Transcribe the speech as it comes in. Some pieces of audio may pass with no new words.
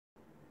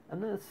In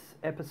this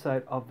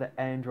episode of the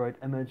Android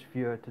image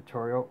viewer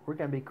tutorial, we're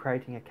going to be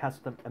creating a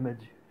custom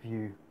image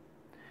view.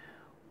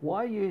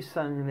 Why use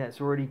something that's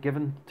already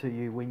given to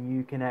you when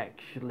you can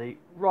actually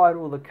write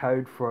all the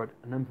code for it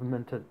and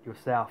implement it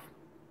yourself?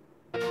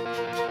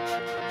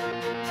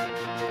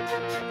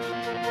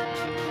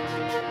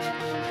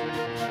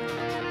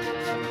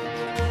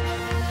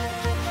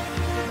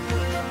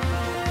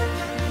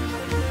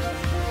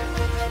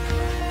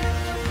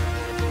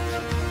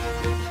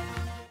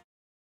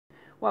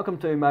 Welcome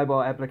to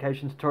Mobile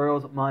Application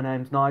Tutorials. My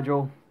name's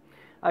Nigel.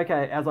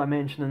 Okay, as I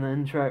mentioned in the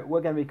intro, we're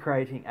going to be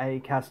creating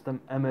a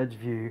custom image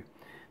view.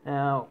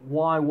 Now,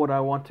 why would I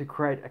want to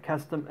create a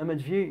custom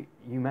image view,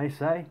 you may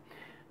say?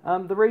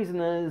 The reason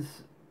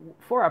is,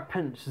 for our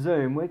pinch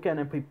zoom, we're going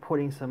to be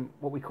putting some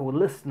what we call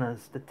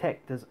listeners,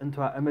 detectors,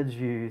 into our image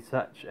view,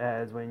 such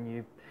as when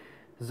you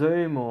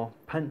zoom or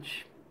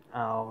pinch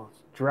or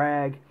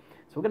drag.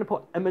 So we're going to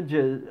put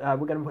images,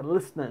 we're going to put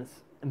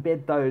listeners,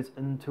 embed those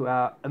into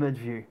our image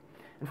view.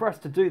 And for us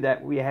to do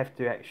that, we have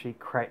to actually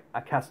create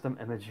a custom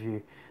image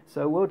view.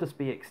 So we'll just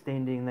be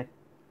extending the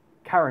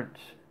current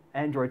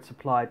Android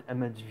supplied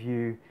image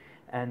view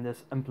and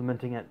just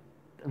implementing that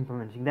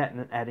and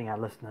then adding our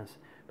listeners.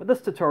 But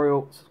this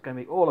tutorial is going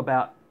to be all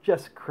about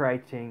just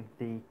creating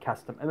the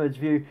custom image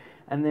view,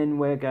 and then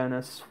we're going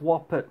to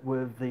swap it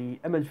with the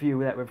image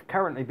view that we've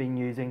currently been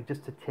using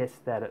just to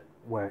test that it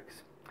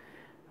works.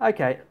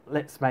 Okay,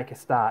 let's make a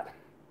start.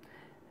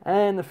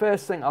 And the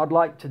first thing I'd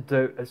like to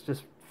do is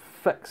just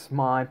fix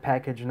my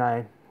package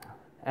name.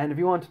 And if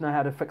you want to know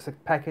how to fix a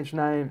package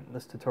name,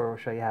 this tutorial will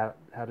show you how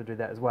to do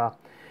that as well.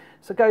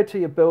 So go to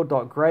your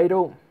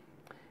build.gradle,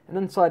 and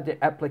inside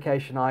the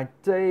application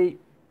ID,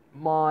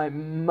 my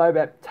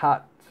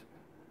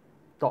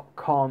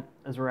mobaptut.com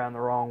is around the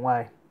wrong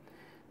way.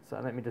 So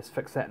let me just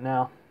fix that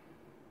now.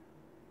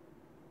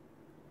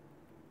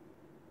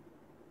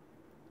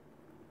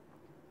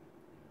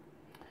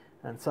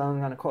 And so I'm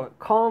going to call it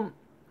com.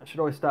 I should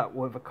always start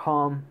with a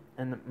com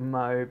and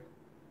mob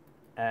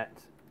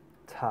at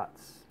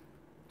tuts.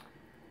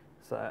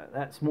 So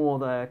that's more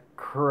the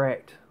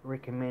correct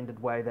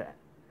recommended way that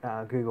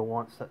Google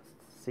wants to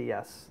see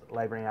us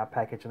labeling our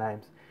package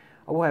names.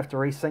 I will have to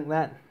resync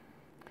that.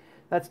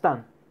 That's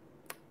done.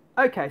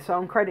 Okay, so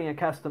I'm creating a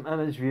custom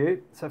image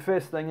view. So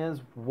first thing is,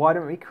 why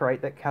don't we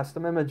create that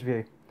custom image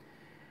view?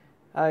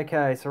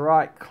 Okay, so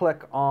right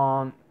click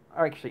on,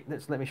 or actually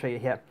let me show you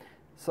here.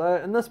 So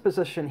in this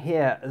position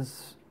here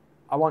is,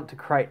 I want to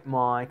create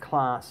my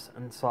class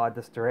inside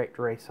this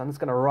directory. So I'm just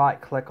going to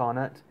right click on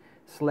it,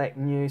 select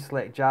new,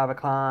 select Java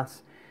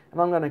class, and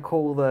I'm going to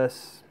call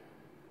this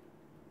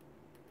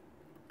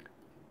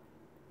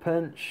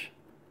pinch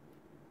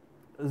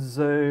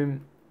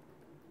zoom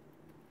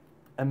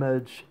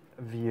image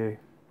view.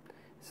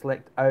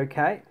 Select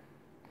OK.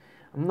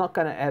 I'm not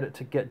going to add it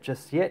to Git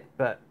just yet,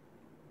 but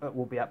it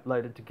will be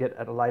uploaded to Git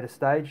at a later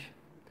stage.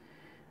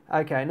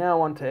 Okay, now I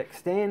want to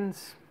extend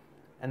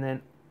and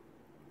then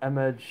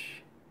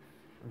image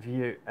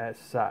view as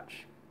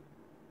such.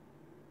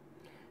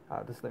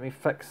 Just let me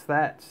fix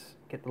that,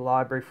 get the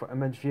library for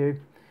image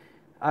view.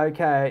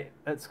 Okay,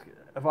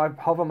 if I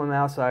hover my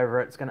mouse over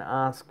it, it's going to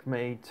ask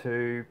me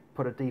to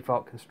put a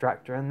default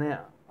constructor in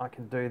there. I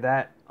can do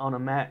that on a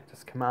Mac,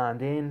 just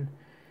Command N,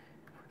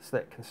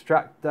 select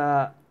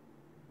constructor.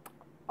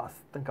 I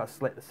think I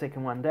select the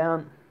second one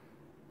down.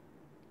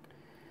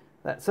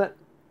 That's it.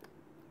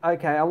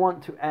 Okay, I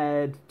want to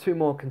add two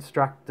more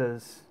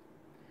constructors,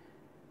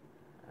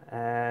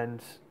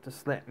 and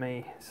just let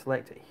me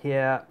select it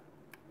here.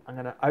 I'm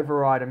going to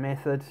override a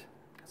method.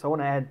 So I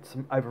want to add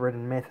some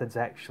overridden methods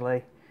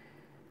actually.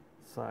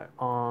 So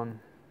on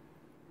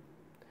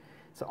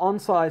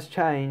size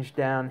change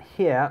down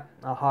here,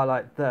 I'll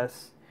highlight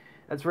this.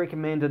 It's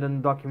recommended in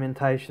the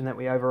documentation that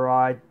we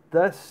override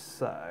this.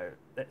 So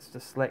let's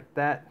just select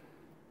that.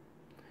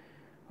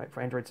 Wait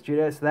for Android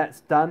Studio. So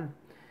that's done.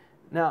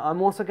 Now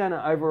I'm also going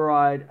to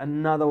override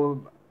another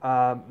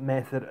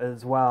method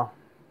as well.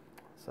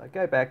 So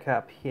go back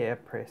up here,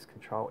 press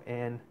Control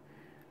N,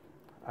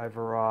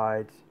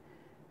 override,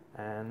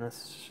 and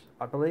this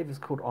I believe is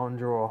called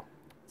onDraw.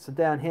 So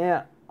down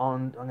here,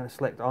 I'm going to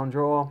select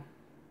onDraw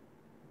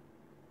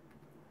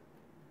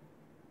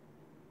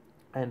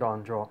and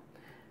onDraw,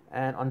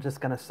 and I'm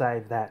just going to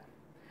save that.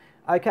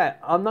 Okay,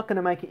 I'm not going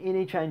to make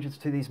any changes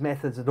to these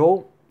methods at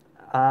all.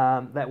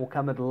 That will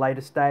come at a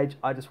later stage.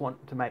 I just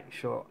want to make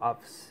sure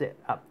I've set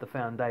up the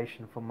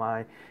foundation for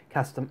my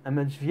custom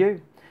image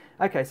view.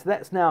 Okay, so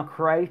that's now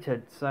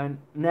created. So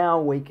now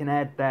we can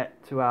add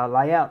that to our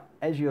layout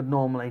as you would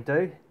normally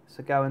do.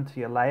 So go into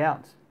your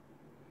layout.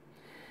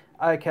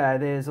 Okay,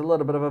 there's a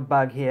little bit of a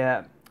bug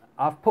here.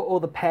 I've put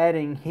all the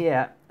padding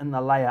here in the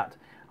layout.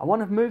 I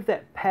want to move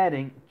that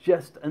padding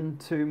just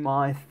into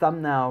my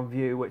thumbnail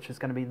view, which is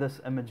going to be this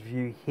image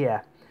view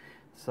here.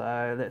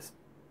 So let's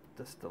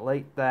just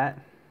delete that,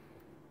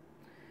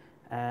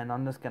 and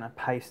I'm just going to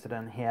paste it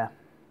in here.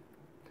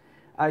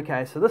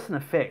 Okay, so this in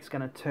effect is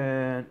going to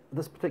turn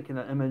this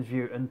particular image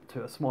view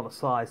into a smaller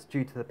size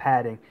due to the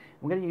padding.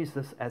 We're going to use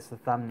this as the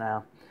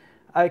thumbnail.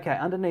 Okay,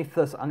 underneath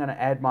this I'm going to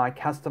add my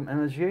custom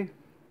image view.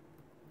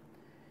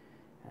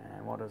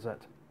 And what is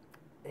it?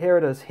 Here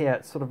it is here.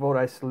 It's sort of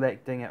auto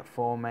selecting it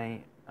for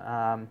me.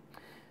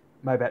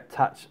 Mobile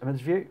touch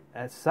image view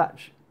as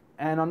such.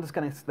 And I'm just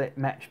going to select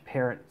match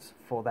parents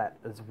for that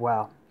as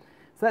well.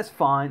 So that's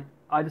fine.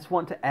 I just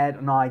want to add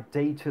an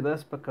ID to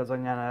this because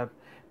I'm going to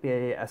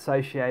be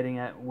associating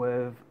it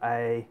with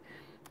a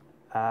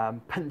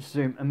pinch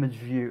zoom image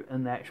view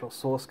in the actual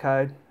source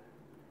code.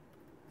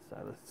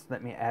 So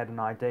let me add an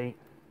ID.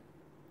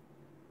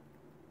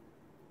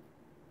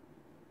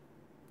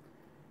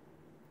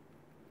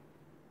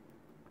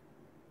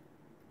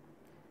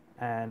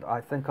 And I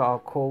think I'll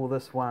call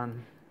this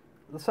one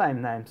the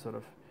same name, sort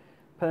of,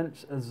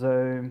 pinch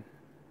zoom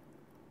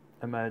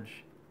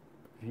image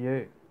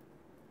view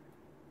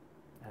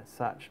as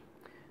such.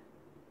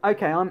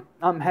 Okay,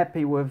 I'm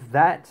happy with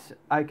that.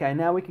 Okay,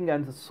 now we can go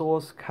into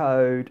source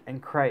code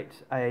and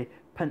create a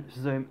pinch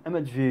zoom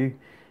image view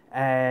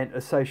and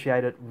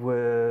associate it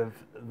with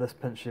this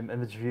pinch zoom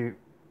image view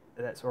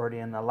that's already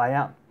in the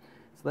layout.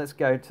 So let's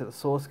go to the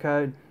source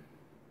code.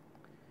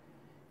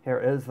 Here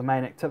it is, the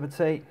main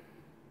activity.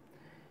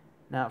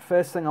 Now,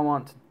 first thing I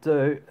want to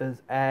do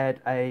is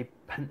add a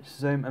pinch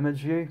zoom image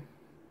view,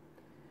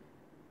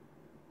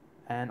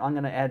 and I'm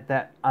going to add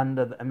that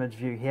under the image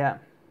view here.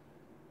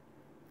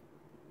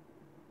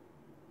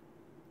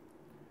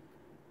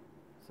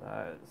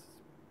 So it's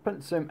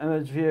pinch zoom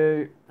image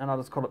view, and I'll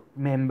just call it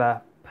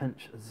member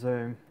pinch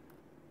zoom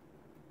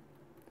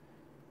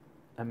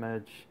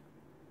image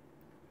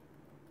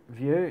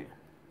view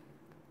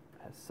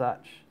as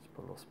such. Just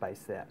put a little space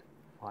there,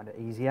 find it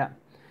easier.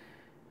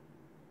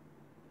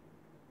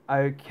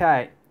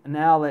 Okay,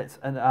 now let's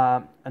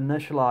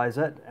initialize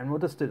it, and we'll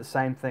just do the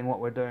same thing what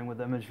we're doing with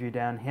the image view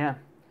down here.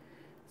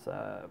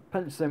 So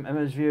pinch zoom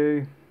image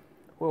view,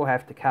 we'll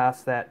have to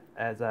cast that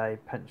as a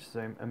pinch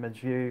zoom image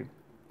view,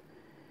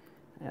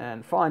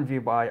 and find view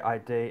by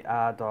ID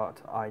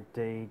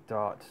r.id.pinch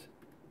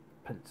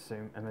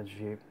zoom image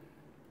view.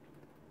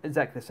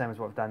 Exactly the same as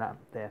what we've done up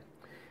there.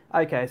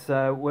 Okay,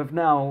 so we've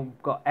now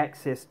got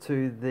access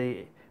to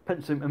the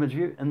pinch zoom image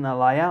view in the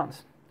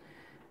layout.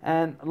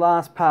 And the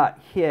last part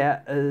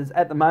here is,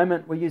 at the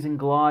moment we're using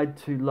Glide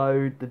to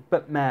load the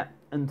bitmap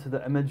into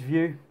the image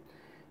view.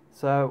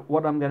 So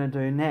what I'm going to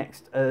do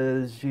next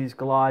is use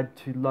Glide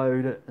to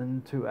load it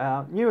into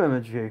our new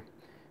image view.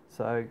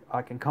 So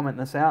I can comment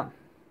this out.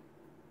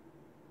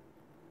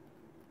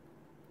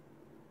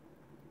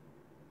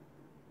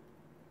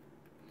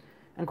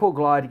 And call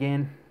Glide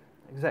again,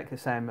 exactly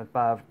the same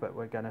above, but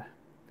we're going to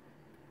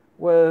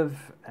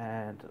with,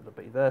 and it'll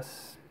be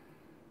this.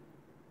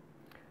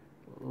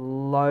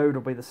 Load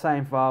will be the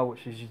same file,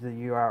 which is the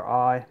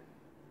URI,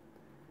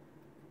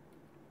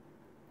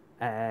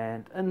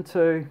 and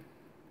into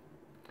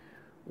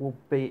will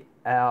be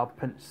our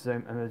pinch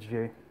zoom image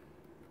view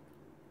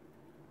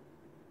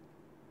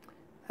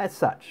as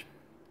such.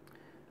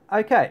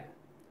 Okay,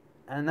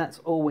 and that's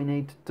all we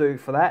need to do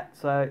for that.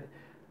 So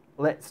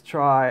let's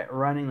try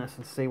running this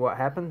and see what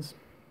happens.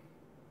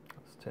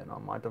 Let's turn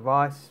on my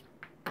device,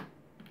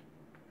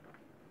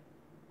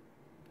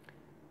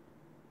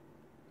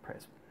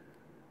 press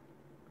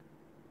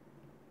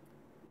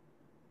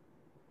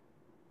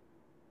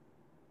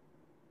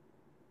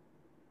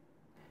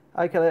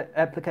okay, the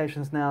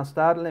application's now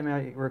started. Let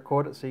me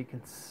record it so you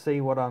can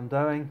see what I'm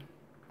doing.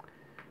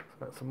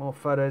 Got some more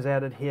photos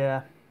added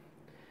here.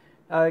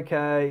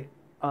 Okay,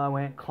 I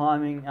went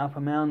climbing up a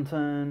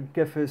mountain,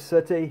 Github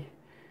city,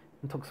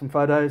 and took some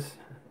photos.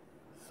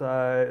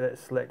 So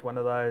let's select one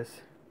of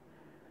those.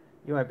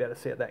 You won't be able to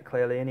see it that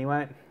clearly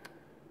anyway.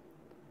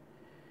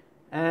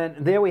 And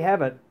there we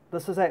have it.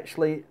 This is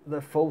actually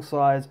the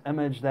full-size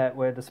image that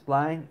we're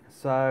displaying.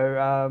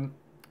 So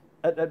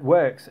it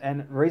works,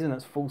 and the reason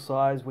it's full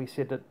size, we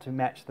set it to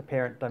match the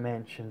parent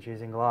dimensions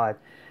using Glide.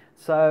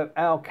 So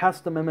our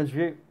custom image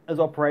view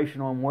is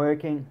operational and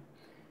working.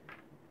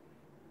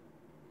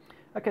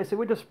 Okay, so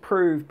we just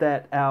proved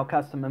that our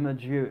custom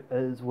image view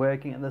is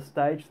working at this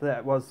stage.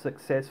 That was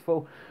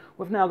successful.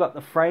 We've now got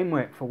the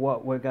framework for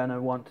what we're going to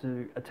want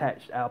to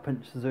attach our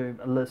pinch zoom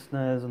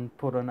listeners and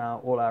put in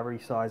all our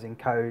resizing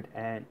code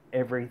and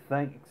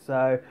everything.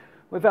 So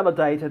we've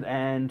validated,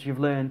 and you've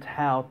learned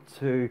how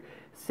to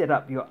set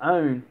up your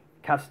own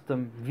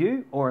custom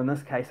view, or in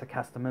this case a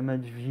custom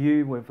image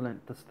view. We've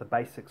learnt just the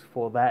basics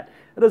for that.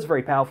 It is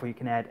very powerful. You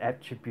can add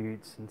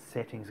attributes and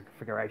settings and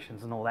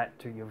configurations and all that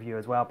to your view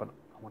as well, but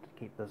I want to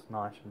keep this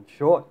nice and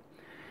short.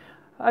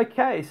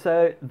 Okay,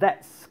 so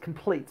that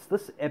completes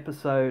this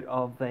episode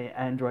of the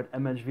Android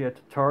Image Viewer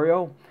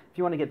tutorial. If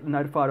you want to get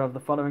notified of the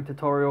following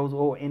tutorials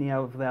or any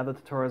of the other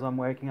tutorials I'm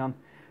working on,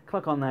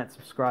 click on that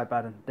subscribe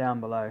button down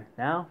below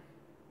now.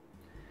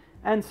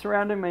 And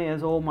surrounding me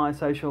is all my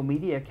social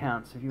media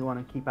accounts if you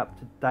want to keep up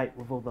to date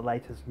with all the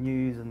latest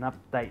news and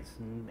updates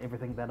and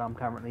everything that I'm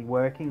currently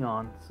working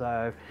on.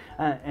 So,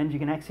 and you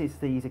can access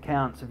these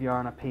accounts if you're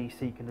on a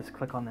PC. You can just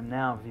click on them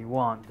now if you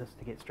want, just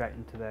to get straight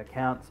into the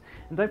accounts.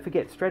 And don't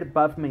forget, straight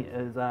above me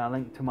is a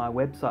link to my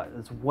website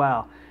as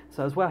well.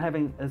 So as well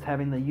as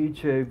having the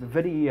YouTube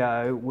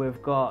video,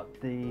 we've got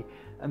the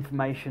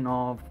information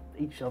of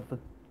each of the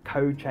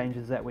code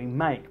changes that we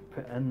make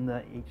in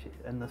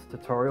this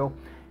tutorial.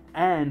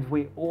 And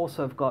we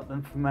also have got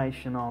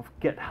information of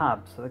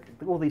GitHub, so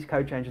all these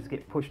code changes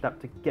get pushed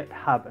up to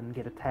GitHub and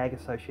get a tag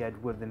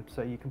associated with them,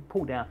 so you can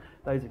pull down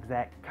those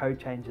exact code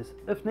changes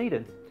if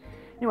needed.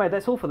 Anyway,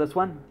 that's all for this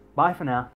one. Bye for now.